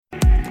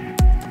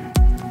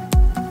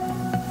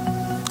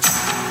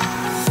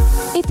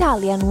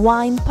Italian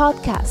Wine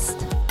Podcast.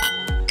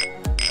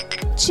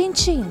 Chin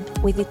Chin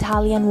with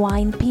Italian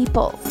wine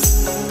people.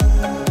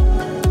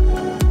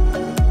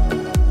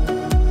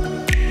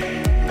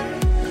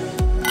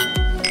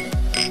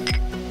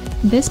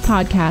 This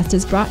podcast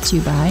is brought to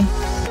you by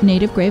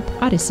Native Grape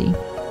Odyssey.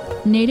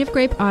 Native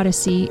Grape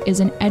Odyssey is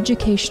an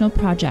educational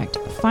project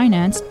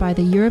financed by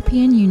the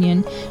European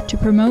Union to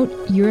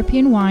promote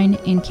European wine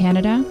in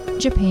Canada,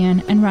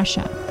 Japan, and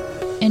Russia.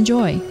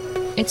 Enjoy.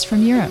 It's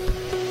from Europe.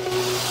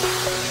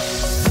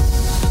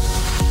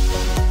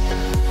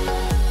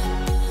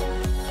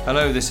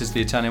 Hello, this is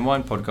the Italian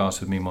Wine Podcast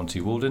with me, Monty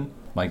Waldin.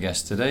 My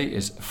guest today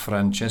is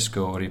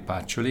Francesco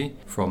Ripaccioli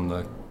from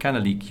the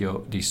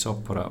Canalicchio di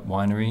Sopra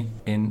winery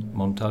in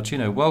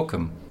Montalcino.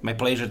 Welcome. My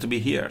pleasure to be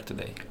here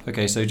today.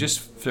 Okay, so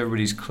just so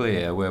everybody's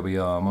clear where we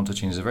are,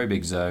 Montalcino is a very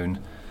big zone.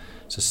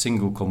 It's a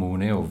single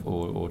comune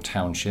or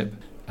township,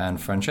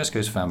 and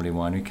Francesco's family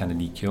winery,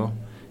 Canalicchio,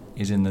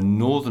 is in the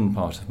northern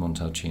part of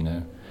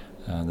Montalcino.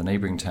 The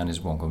neighbouring town is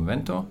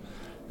Buonconvento,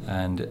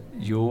 and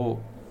your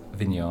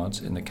vineyards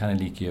in the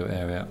Canalicchio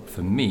area,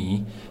 for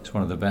me, is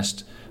one of the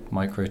best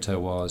micro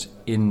terroirs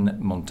in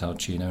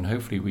Montalcino, and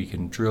hopefully we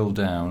can drill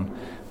down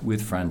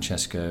with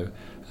Francesco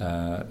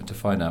to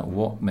find out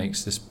what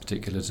makes this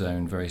particular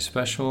zone very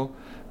special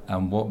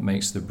and what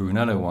makes the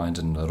Brunello wines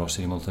and the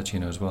Rosso di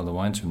Montalcino as well, the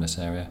wines from this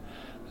area,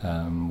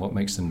 what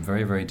makes them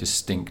very, very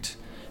distinct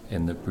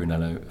in the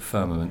Brunello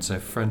firmament. So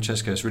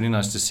Francesco, it's really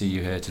nice to see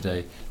you here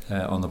today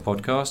on the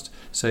podcast.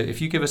 So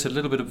if you give us a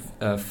little bit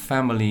of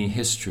family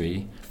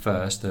history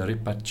first, the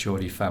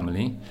Ripaccioli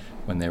family,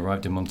 when they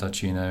arrived in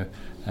Montalcino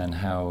and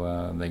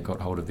how they got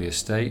hold of the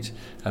estate,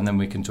 and then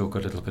we can talk a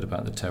little bit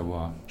about the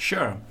terroir.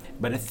 Sure,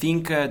 but I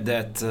think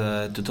that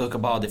to talk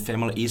about the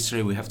family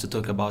history, we have to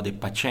talk about the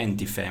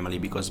Pacenti family,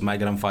 because my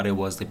grandfather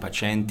was the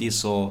Pacenti,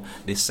 so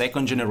the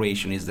second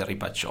generation is the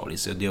Ripaccioli.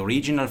 So the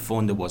original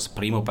founder was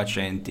Primo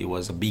Pacenti,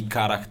 was a big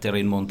character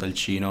in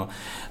Montalcino.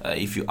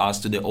 If you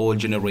ask to the old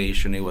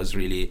generation, it was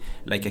really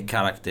like a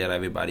character,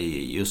 everybody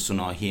used to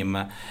know him,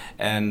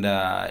 and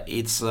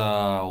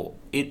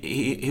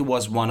he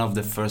was one of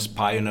the first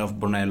pioneers of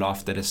Brunello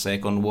after the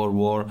Second World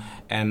War,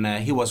 and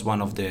he was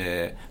one of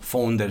the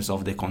founders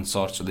of the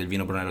Consorzio del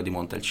Vino Brunello di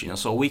Montalcino.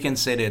 So we can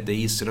say that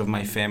the history of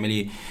my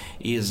family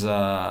is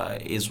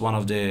one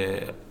of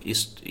the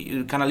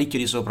Canalicchio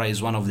di Sopra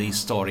is one of the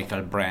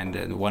historical brand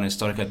and one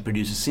historical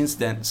producer. Since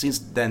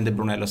then, the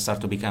Brunello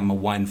started to become a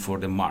wine for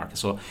the market.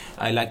 So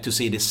I like to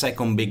say the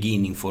second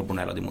beginning for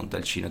Brunello di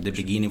Montalcino, the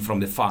beginning from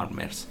the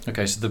farmers.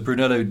 Okay, so the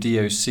Brunello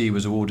DOC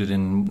was awarded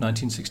in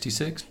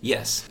 1966?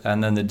 Yes.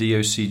 And then the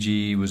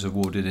DOCG was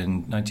awarded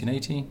in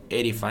 1980?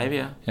 85,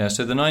 yeah. Yeah,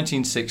 so the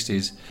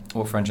 1960s,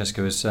 what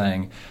Francesco is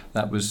saying,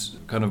 that was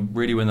kind of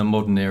really when the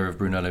modern era of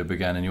Brunello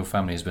began, and your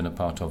family has been a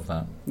part of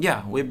that.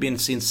 Yeah, we've been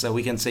since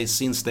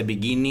the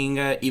beginning,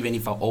 even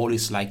if I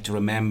always like to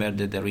remember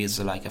that there is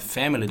like a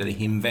family that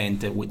he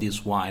invented with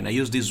this wine. I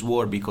use this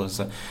word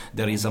because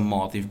there is a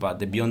motive, but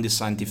the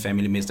Biondisanti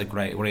family made a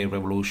great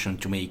revolution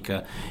to make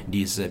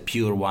this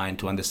pure wine,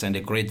 to understand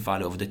the great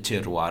value of the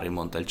terroir in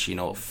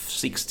Montalcino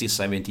 60,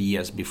 70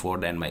 years before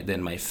than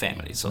my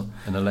family. So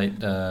in the late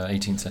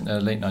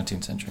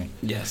 19th century.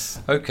 Yes.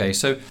 Okay,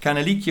 so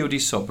Canalicchio di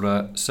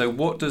Sopra. So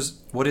what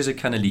is a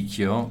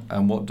Canalicchio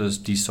and what does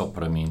di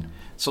Sopra mean?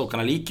 So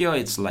Canalicchio,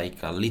 it's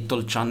like a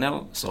little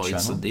channel. So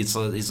it's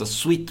a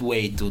sweet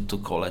way to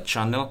call a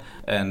channel,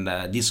 and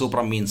di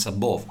Sopra means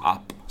above,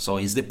 up. So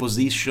it's the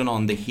position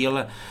on the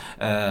hill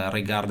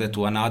regarded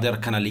to another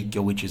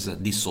Canalicchio, which is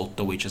di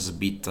Sotto, which is a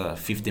bit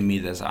 50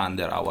 meters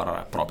under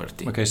our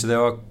property. Okay, so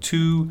there are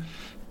two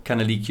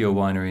Canalicchio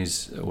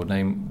wineries, or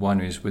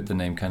wineries with the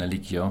name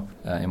Canalicchio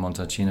in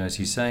Montalcino, as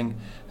he's saying.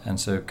 And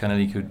so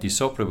Canalicchio di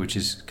Sopra, which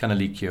is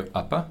Canalicchio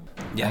upper,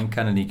 and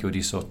Canalicchio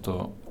di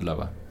Sotto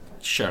lower.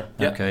 Sure.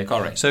 Yeah, okay.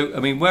 Correct. So,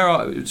 I mean,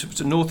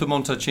 so north of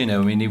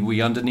Montalcino, I mean, are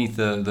we underneath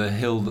the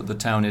hill that the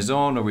town is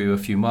on, or are we a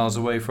few miles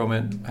away from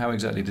it? How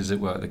exactly does it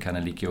work, the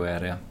Canalicchio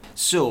area?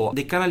 So,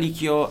 the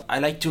Canalicchio, I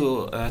like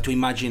to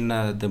imagine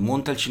the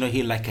Montalcino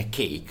hill like a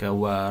cake,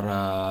 where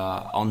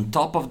on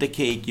top of the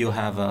cake you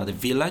have the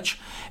village,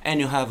 and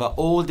you have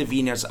all the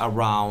vineyards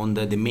around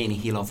the main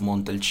hill of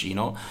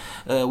Montalcino.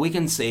 We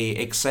can say,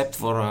 except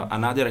for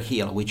another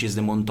hill, which is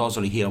the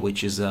Montosoli hill,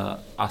 which is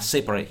a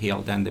separate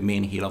hill than the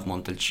main hill of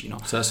Montalcino.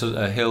 So that's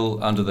a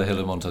hill under the hill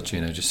of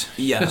Montalcino, just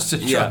to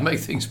try and make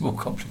things more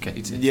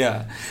complicated.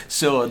 Yeah.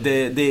 So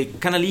the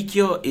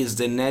Canalicchio is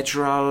the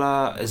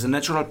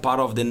natural part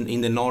of in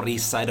the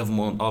northeast side of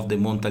the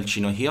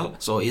Montalcino hill.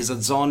 So it's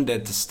a zone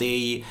that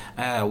stay,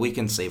 we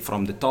can say,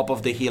 from the top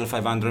of the hill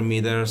 500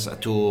 meters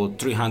to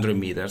 300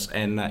 meters,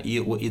 and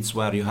it's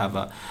where you have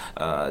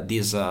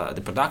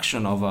the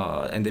production of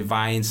and the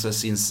vines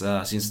since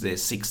the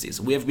 60s.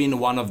 We have been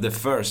one of the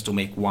first to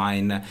make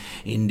wine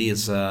in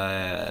this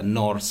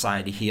north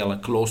side hill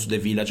close to the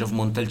village of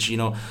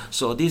Montalcino.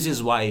 So this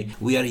is why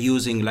we are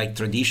using, like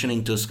tradition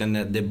in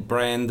Tuscan, the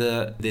brand,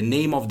 the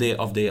name of the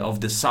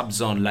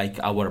subzone like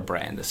our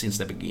brand. since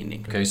the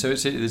beginning. Okay, so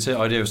it's the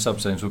idea of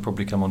subzones we'll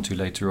probably come on to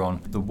later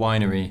on. The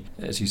winery,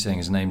 as you're saying,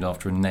 is named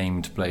after a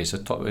named place.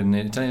 In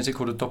Italian, is it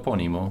called a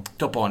toponimo?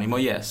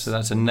 Toponimo, yes. So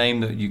that's a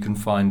name that you can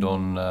find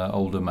on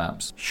older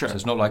maps. Sure. So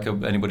it's not like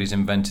anybody's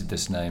invented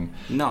this name.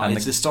 No,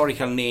 it's the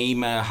historical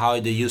name, how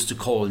they used to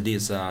call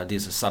this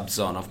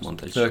subzone of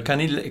Montalcino. So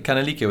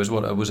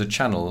Canalicchio was a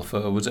channel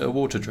was it a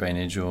water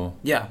drainage or?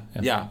 Yeah.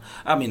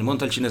 I mean,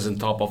 Montalcino is on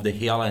top of the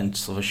hill, and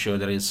so for sure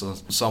there is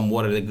some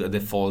water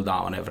that fall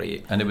down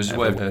every. And it was a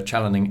way of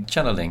channeling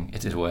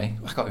it is a way.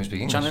 I can't even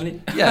speak English.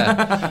 Channeling?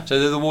 Yeah.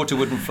 So the water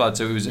wouldn't flood.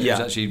 So it was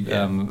actually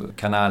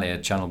canale. A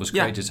channel was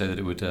created so that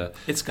it would.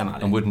 It's canale.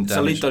 And wouldn't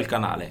damage. It's a little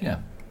canale. Yeah.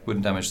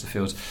 Wouldn't damage the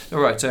fields. All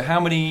right, so how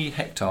many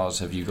hectares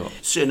have you got?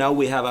 So now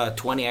we have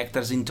 20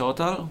 hectares in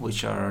total,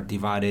 which are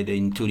divided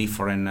in two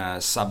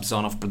different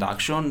sub-zones of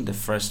production. The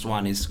first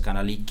one is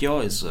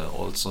Canalicchio.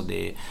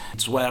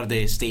 It's where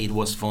the estate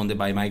was founded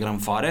by my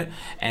grandfather.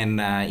 And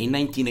in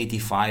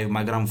 1985,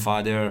 my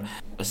grandfather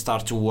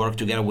started to work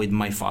together with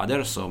my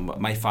father. So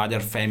my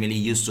father's family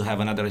used to have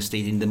another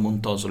estate in the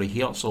Montosoli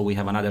Hill. So we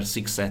have another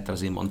 6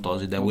 hectares in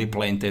Montosoli that we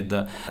planted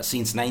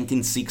since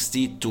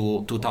 1960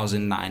 to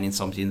 2009 in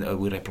something that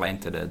we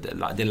replanted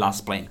the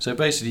last plant. So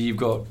basically you've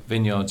got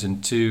vineyards in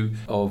 2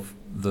 of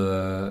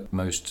the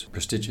most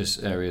prestigious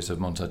areas of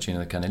Montalcino,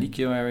 the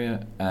Canalicchio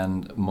area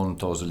and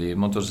Montosoli.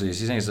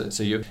 Montosoli,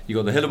 so you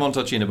got the hill of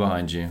Montalcino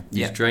behind you.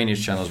 These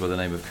drainage channels where the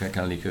name of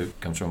Canalicchio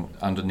comes from,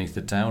 underneath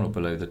the town or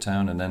below the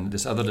town, and then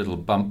this other little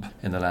bump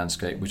in the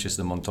landscape, which is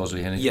the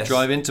Montosoli. And if you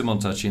drive into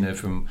Montalcino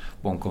from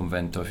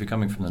Buonconvento, if you're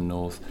coming from the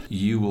north,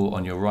 you will,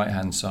 on your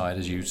right-hand side,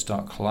 as you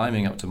start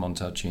climbing up to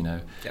Montalcino,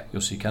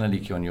 you'll see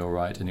Canalicchio on your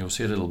right, and you'll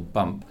see a little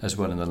bump as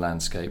well in the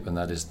landscape, and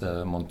that is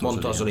the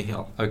Montosoli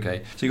Hill.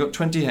 Okay, so you've got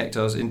 20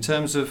 hectares. In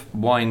terms of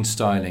wine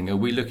styling, are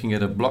we looking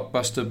at a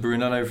blockbuster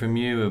Brunello from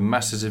you, a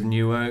massive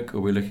new oak, or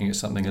are we looking at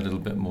something a little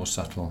bit more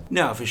subtle?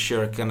 No, for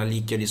sure.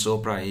 Canalicchio di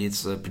Sopra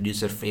is a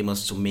producer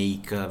famous to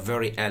make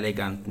very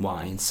elegant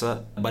wines.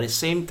 But at the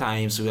same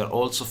time, we are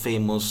also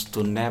famous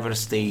to never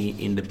stay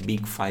in the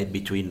big fight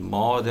between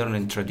modern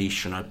and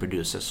traditional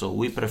producers. So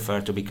we prefer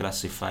to be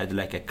classified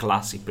like a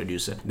classic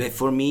producer. That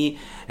for me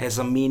has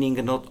a meaning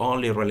not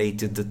only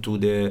related to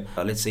the,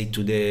 let's say,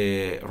 to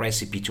the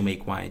recipe to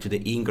make wine, to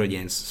the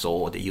ingredients. So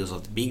the use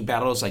of the big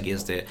barrels, I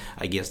guess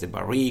the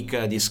barrique,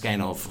 this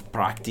kind of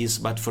practice.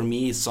 But for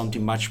me, it's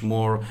something much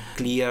more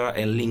clear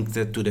and linked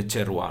to the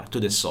terroir, to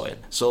the soil.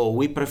 So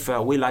we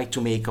like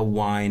to make a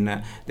wine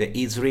that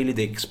is really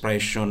the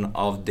expression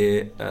of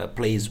the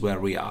place where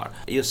we are.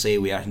 You say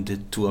we are in the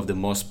 2 of the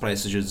most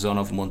prestigious zone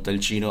of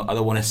Montalcino. I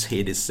don't want to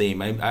say the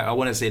same. I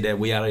want to say that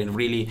we are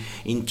really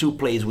in 2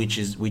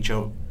 places which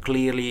are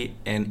clearly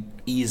and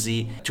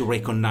easy to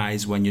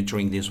recognize when you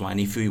drink this wine.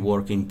 If you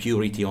work in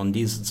purity on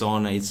this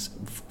zone, it's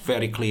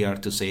very clear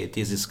to say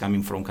this is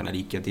coming from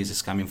Canalicchio, this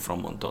is coming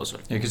from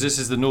Montosoli. Yeah, because this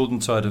is the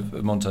northern side of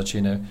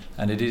Montalcino,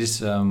 and it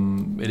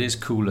is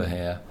cooler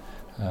here.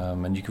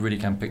 And you really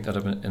can pick that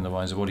up in the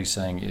wines of what he's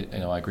saying.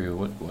 I agree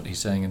with what he's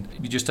saying, and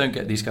you just don't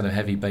get these kind of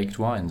heavy baked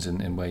wines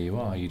in where you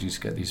are. You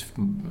just get these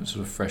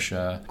sort of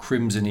fresher,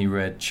 crimsony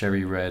red,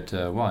 cherry red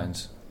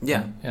wines.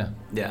 Yeah.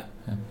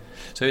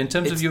 So in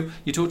terms of you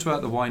talked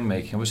about the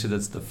winemaking. Obviously,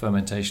 that's the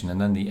fermentation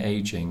and then the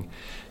aging.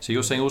 So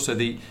you're saying also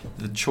the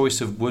choice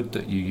of wood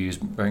that you use,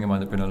 bearing in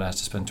mind that Brunello has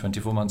to spend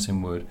 24 months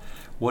in wood.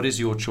 What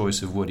is your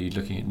choice of wood? Are you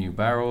looking at new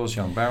barrels,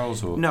 young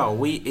barrels, or?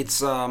 No,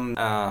 it's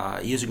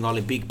using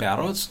only big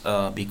barrels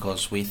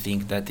because we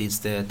think that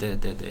is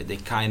the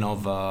kind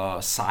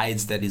of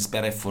size that is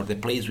better for the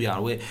place we are.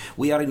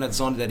 We are in a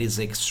zone that is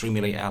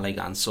extremely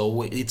elegant.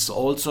 So it's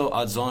also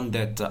a zone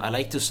that I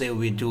like to say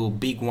we do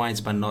big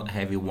wines but not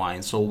heavy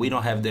wines. So we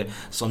don't have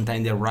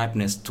sometimes the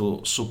ripeness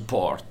to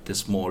support the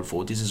small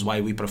food. This is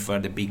why we prefer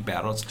the big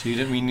barrels. So you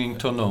don't mean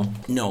tonneau?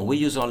 No, we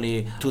use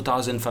only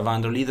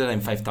 2,500 liters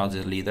and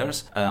 5,000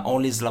 liters.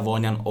 Only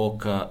Slavonian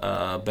oak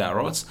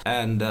barrels,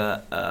 and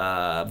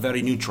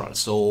very neutral.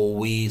 So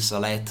we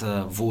select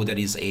wood that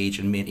is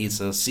aged. I mean,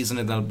 it's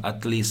seasoned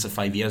at least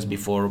 5 years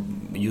before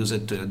use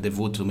the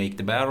wood to make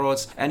the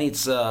barrels. And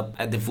it's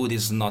the wood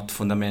is not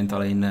fundamental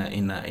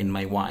in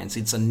my wines.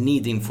 It's a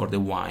needing for the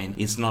wine.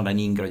 It's not an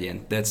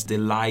ingredient. That's the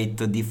light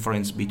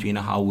difference between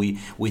how we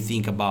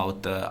think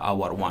about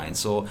our wine.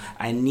 So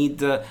I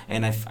need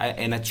and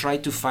I try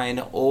to find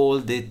all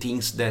the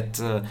things that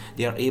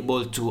they are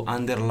able to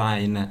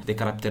underline the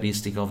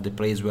characteristic of the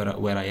place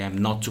where I am,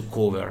 not to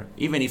cover,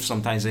 even if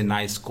sometimes a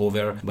nice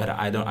cover, but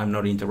I'm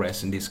not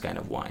interested in this kind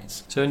of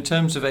wines. So in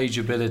terms of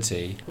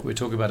ageability, we're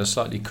talking about a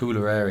slightly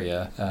cooler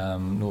area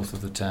north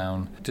of the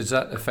town. Does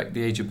that affect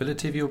the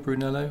ageability of your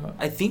Brunello?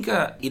 I think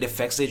it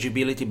affects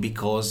ageability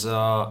because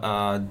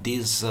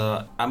this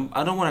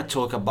I don't want to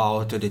talk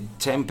about the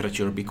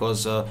temperature,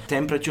 because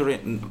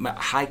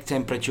high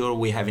temperature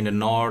we have in the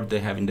north, they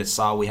have in the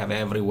south, we have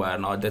everywhere.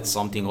 Now that's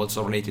something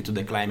also related to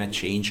the climate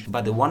change.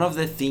 But one of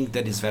the things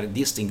that is very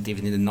distinctive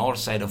in the north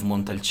side of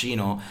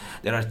Montalcino,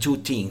 there are two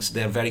things.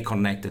 They're very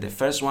connected. The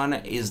first one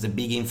is the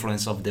big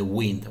influence of the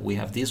wind. We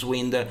have this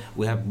wind.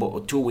 We have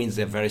two winds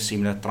that are very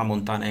similar,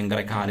 Tramontana and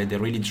Grecale. They're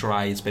really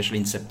dry, especially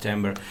in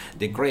September.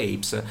 The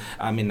grapes,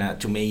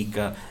 to make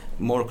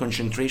more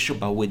concentration,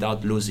 but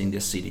without losing the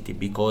acidity,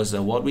 because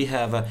what we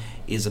have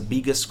is a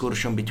big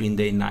excursion between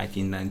day and night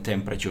in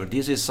temperature.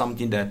 This is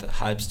something that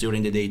helps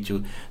during the day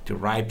to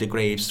ripe the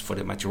grapes for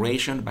the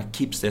maturation, but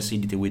keeps the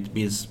acidity with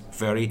this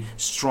very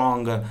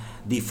strong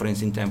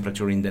difference in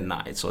temperature in the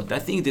night. So I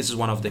think this is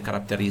one of the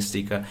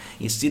characteristics.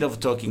 Instead of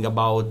talking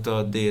about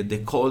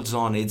the cold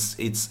zone, it's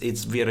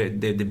very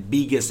the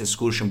biggest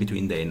excursion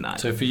between day and night.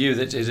 So for you,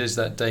 it is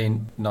that day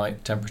and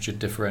night temperature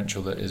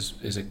differential that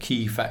is a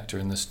key factor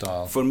in the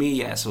style. For me,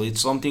 yeah. So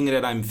it's something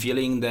that I'm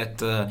feeling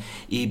that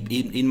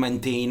it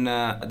maintain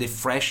the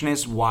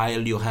freshness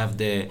while you have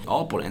the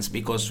opulence,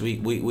 because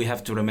we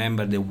have to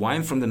remember the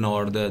wine from the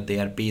north, they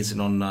are based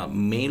on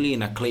mainly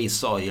in a clay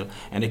soil,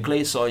 and the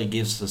clay soil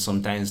gives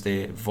sometimes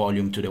the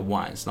volume to the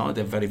wines. No,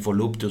 they're very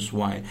voluptuous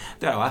wine.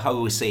 There are,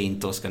 how we say in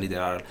Tuscany,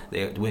 there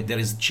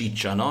is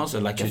ciccia, no, so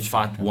like a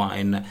fat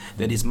wine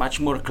that is much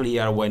more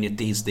clear when you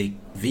taste the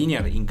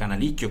vineyard in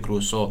Canalicchio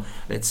crus. So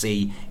let's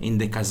say in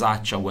the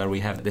Casaccia where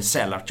we have the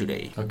cellar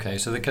today. Okay,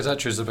 so the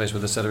Casaccia is the place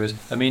where the cellar is.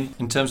 I mean,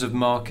 in terms of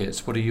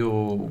markets, what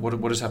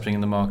is happening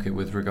in the market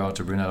with regard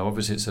to Brunello?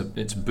 Obviously,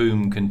 its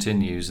boom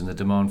continues, and the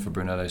demand for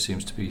Brunello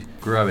seems to be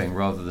growing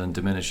rather than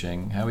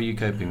diminishing. How are you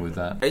coping with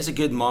that? It's a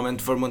good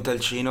moment for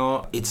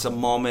Montalcino. It's a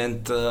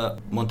moment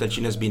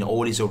Montalcino has been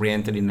always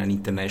oriented in an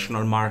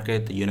international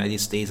market. The United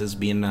States has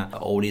been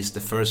always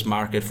the first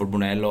market for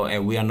Brunello,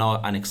 and we are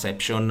not an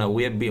exception.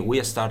 We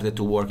have started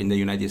to work in the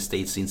United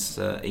States since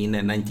in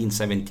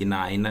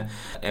 1979,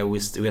 and we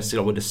are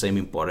still with the same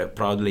importer.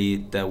 Proudly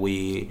that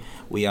we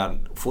are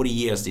 40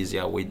 years this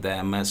year with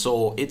them.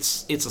 So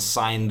it's a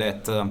sign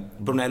that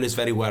Brunello is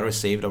very well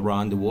received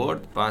around the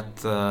world. But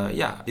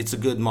it's a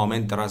good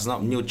moment. There is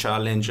not new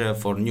challenge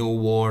for new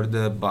world,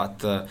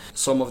 but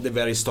some of the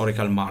very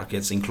historical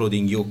markets,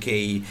 including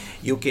UK.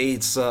 UK,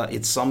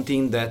 it's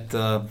something that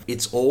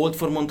it's old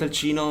for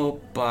Montalcino,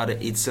 but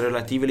it's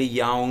relatively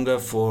young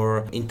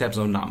in terms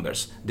of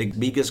numbers. The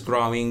biggest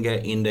growing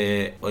in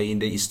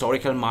the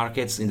historical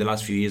markets in the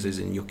last few years is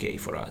in UK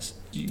for us.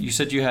 You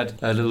said you had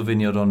a little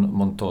vineyard on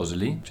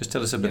Montosoli. Just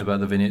tell us a bit about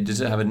the vineyard.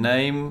 Does it have a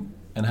name?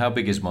 And how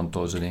big is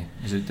Montosoli?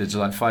 Is it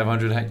like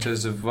 500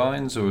 hectares of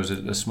vines, or is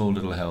it a small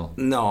little hill?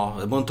 No,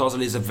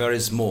 Montosoli is a very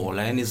small,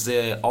 and it's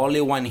the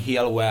only one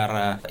hill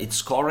where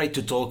it's correct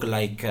to talk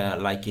like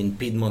in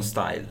Piedmont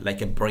style,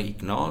 like a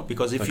brick, no?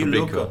 Because if like you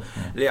look,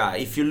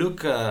 if you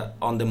look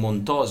on the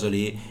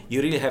Montosoli,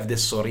 you really have the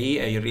Sori,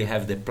 and you really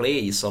have the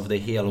place of the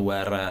hill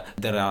where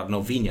there are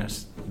no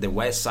vineyards. The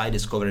west side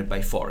is covered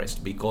by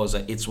forest, because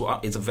it's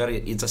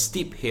a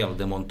steep hill,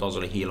 the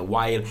Montosoli hill,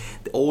 while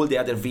all the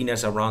other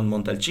vineyards around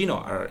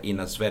Montalcino are in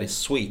a very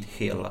sweet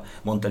hill.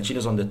 Montalcino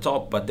is on the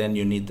top, but then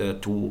you need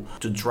to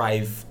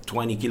drive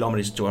 20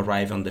 kilometers to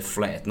arrive on the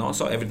flat, no?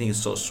 So everything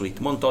is so sweet.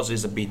 Montosoli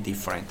is a bit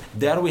different.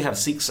 There we have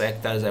 6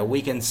 hectares.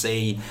 We can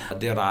say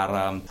there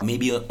are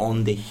maybe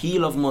on the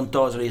hill of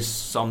Montosoli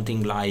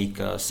something like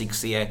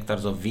 60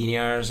 hectares of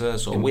vineyards.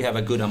 So we have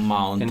a good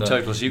amount. In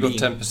total, so you got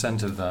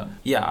 10% of that.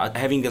 Yeah,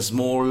 having a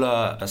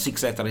small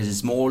 6 hectares is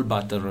small,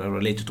 but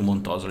related to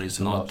Montosoli is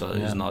not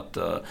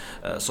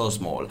so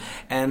small.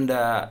 And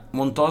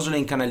Montosoli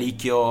and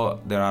Canalicchio,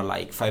 there are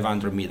like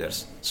 500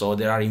 meters. So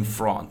they are in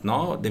front,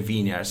 no? The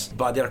vineyards,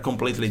 but they are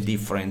completely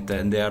different,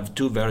 and they have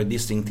two very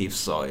distinctive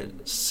soil.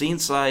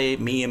 Since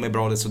me and my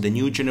brother, so the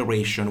new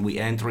generation, we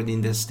entered in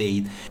the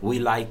state, we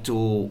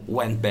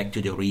went back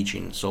to the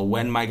origin. So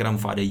when my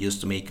grandfather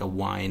used to make a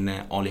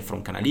wine only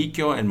from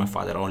Canalicchio and my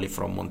father only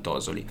from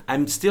Montosoli,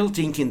 I'm still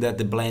thinking that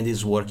the blend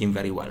is working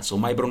very well. So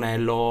my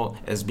Brunello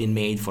has been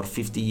made for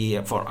 50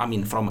 years, from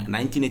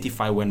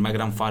 1985 when my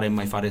grandfather and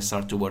my father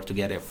started to work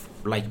together,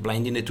 like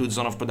blending the two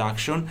zones of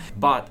production.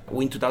 But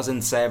in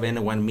 2007,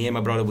 when me and my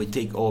brother we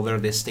take over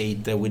the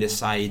estate, we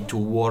decide to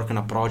work on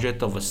a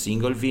project of a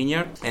single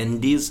vineyard,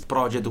 and this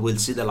project will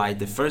see the light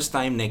the first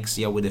time next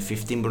year with the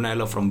 15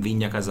 Brunello from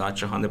Vigna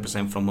Casaccia,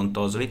 100% from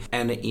Montosoli,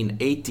 and in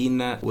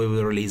 18 we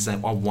will release a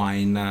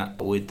wine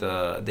with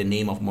the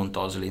name of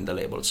Montosoli in the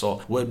label.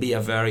 So will be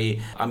a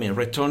very,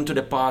 return to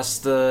the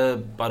past,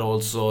 but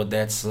also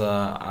that's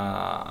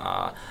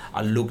a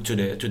look to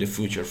the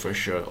future for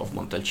sure of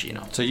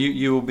Montalcino. So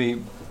you will be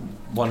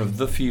one of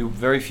the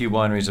very few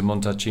wineries in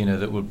Montalcino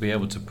that will be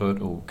able to put,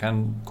 or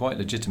can quite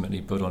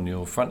legitimately put on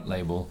your front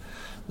label,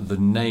 the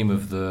name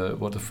of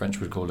what the French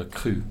would call a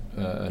cru,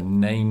 a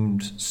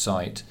named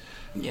site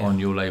on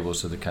your label.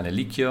 So the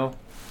Canalicchio,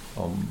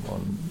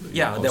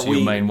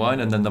 your main wine,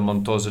 and then the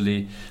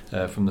Montosoli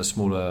from the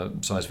smaller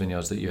size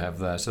vineyards that you have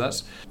there. So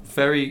that's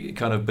very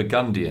kind of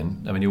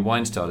Burgundian. I mean, your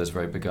wine style is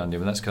very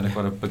Burgundian, but that's kind of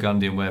quite a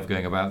Burgundian way of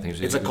going about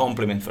things. It's a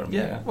compliment for me.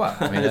 Yeah, well,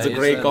 I mean, it's a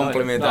great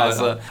compliment.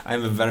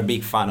 I'm a very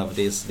big fan of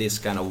this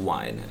kind of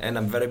wine, and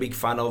I'm very big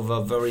fan of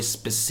a very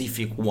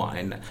specific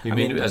wine. You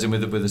mean as in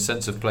with a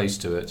sense of place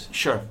to it?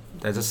 Sure,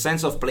 there's a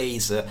sense of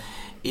place.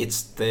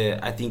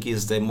 I think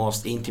is the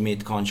most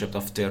intimate concept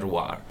of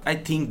terroir. I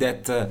think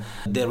that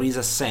there is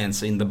a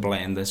sense in the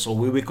blend, so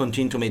we will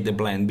continue to make the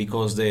blend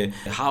because the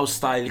house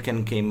style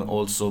can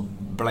also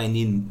blend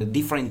in the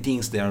different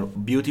things. They are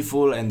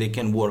beautiful and they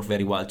can work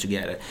very well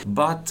together.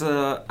 But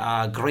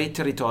a great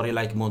territory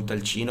like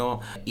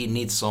Montalcino, it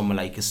needs some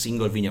like a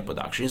single vineyard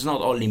production. It's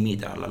not only me.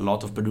 There are a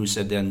lot of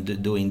producers then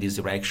doing this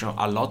direction.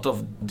 A lot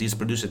of these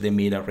producers they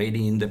made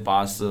already in the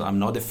past. I'm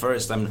not the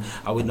first.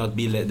 I will not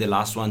be the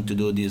last one to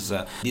do this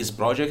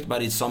project,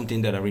 but it's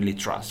something that I really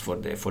trust for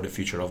the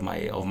future of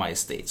my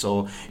estate.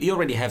 So you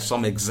already have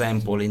some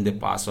example in the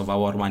past of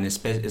our wine,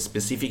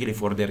 specifically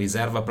for the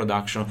Riserva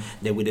production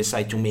that we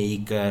decide to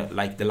make.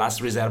 Like the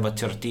last Riserva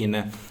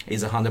 13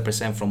 is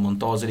 100% from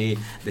Montosoli.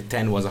 The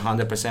 10 was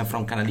 100%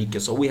 from Canalicchio.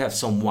 So we have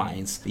some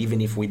wines,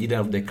 even if we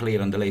didn't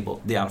declare on the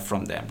label, they are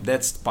from them.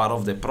 That's part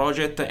of the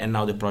project, and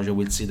now the project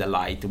will see the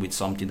light with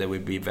something that will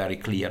be very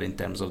clear in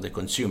terms of the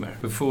consumer.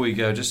 Before we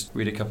go, just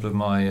read a couple of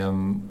my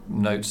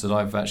notes that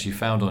I've actually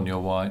found on your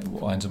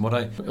wines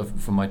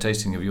and from my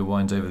tasting of your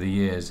wines over the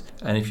years.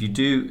 And if you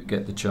do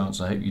get the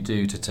chance, I hope you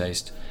do, to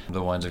taste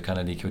the wines of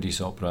Canalicchio di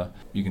Sopra,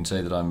 you can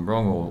say that I'm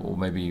wrong or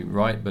maybe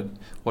right, but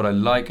what I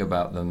like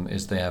about them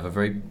is they have a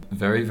very,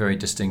 very, very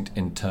distinct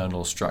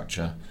internal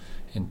structure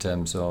in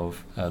terms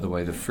of the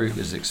way the fruit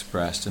is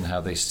expressed and how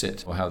they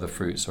sit, or how the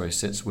fruit,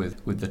 sits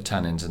with the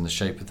tannins and the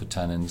shape of the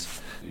tannins.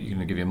 You're going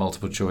to give you a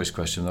multiple choice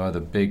question. They're either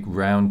big,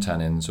 round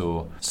tannins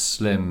or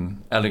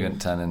slim,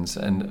 elegant tannins.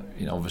 And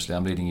obviously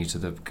I'm leading you to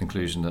the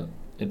conclusion that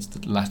it's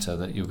the latter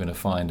that you're going to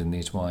find in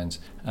these wines.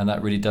 And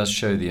that really does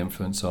show the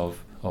influence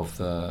of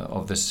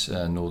this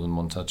northern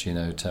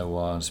Montalcino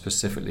terroir,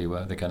 specifically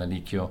where the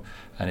Canalicchio.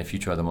 And if you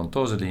try the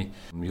Montosoli,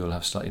 you'll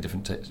have slightly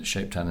different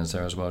shaped tannins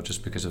there as well,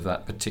 just because of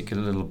that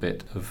particular little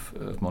bit of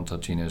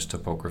Montalcino's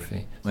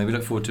topography. Maybe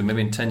look forward to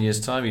maybe in 10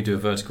 years' time you do a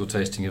vertical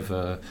tasting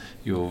of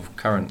your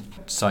current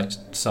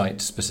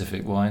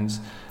site-specific wines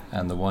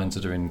and the wines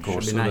that are in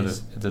Corso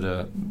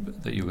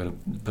that you're going to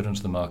put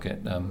onto the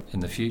market in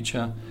the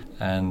future.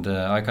 And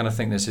I kind of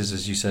think this is,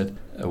 as you said,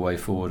 a way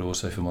forward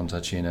also for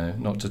Montalcino,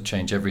 not to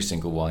change every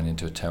single wine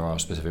into a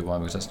terroir-specific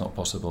wine, because that's not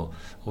possible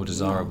or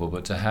desirable,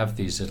 but to have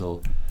these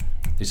little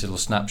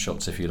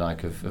snapshots, if you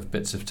like, of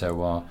bits of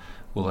terroir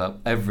will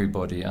help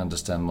everybody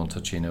understand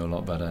Montalcino a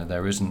lot better.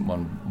 There isn't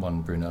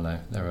one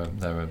Brunello. There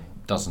are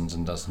dozens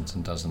and dozens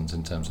and dozens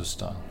in terms of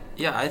style.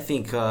 Yeah, I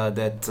think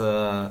that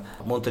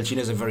Montalcino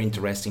is a very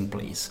interesting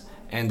place.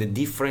 And the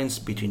difference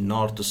between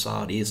north to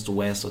south, east to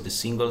west, or the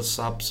single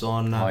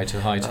subzone, high to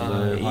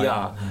low.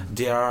 Yeah,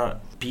 there are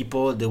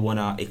people that want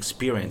to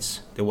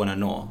experience, they want to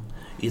know.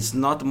 It's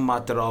not a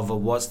matter of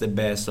what's the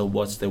best or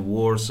what's the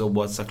worst or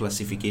what's the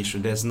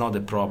classification. That's not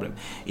the problem.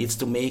 It's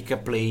to make a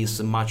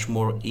place much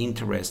more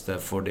interesting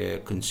for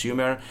the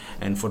consumer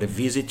and for the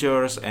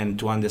visitors, and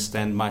to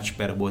understand much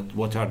better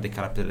what are the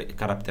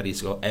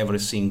characteristics of every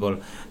single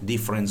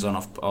different zone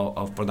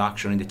of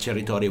production in the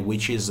territory,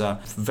 which is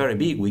very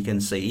big, we can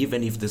say,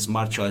 even if the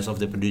smart choice of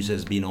the producer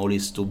has been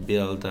always to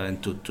build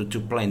and to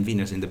plant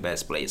vineyards in the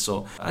best place.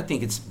 So I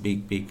think it's a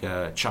big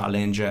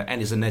challenge,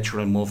 and it's a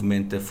natural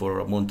movement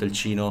for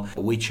Montalcino,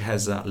 which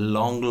has a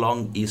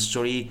long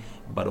history,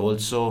 but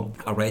also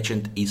a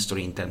recent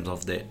history in terms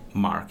of the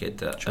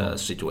market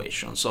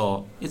situation.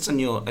 So it's a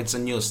new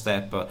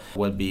step.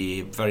 Will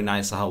be very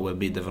nice how will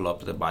be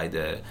developed by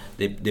the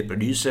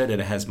producer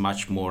that has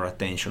much more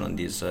attention on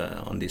this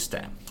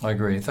theme. I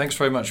agree. Thanks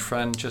very much,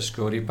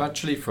 Francesco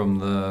Ripaccioli from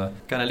the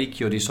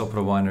Canalicchio di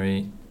Sopra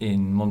winery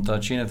in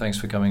Montalcino. Thanks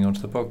for coming onto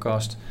the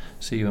podcast.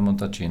 See you in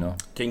Montalcino.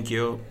 Thank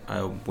you.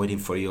 I'm waiting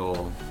for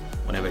you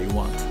whenever you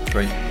want.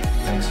 Great.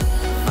 Thanks.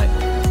 Bye.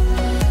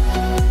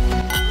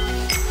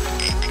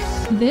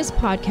 This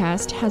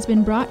podcast has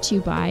been brought to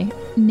you by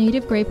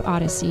Native Grape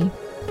Odyssey,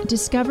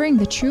 discovering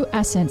the true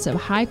essence of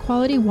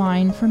high-quality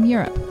wine from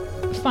Europe.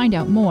 Find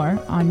out more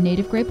on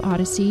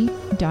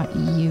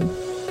nativegrapeodyssey.eu.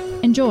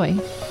 Enjoy.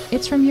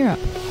 It's from Europe.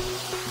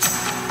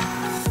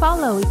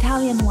 Follow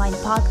Italian Wine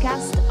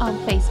Podcast on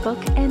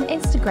Facebook and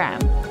Instagram.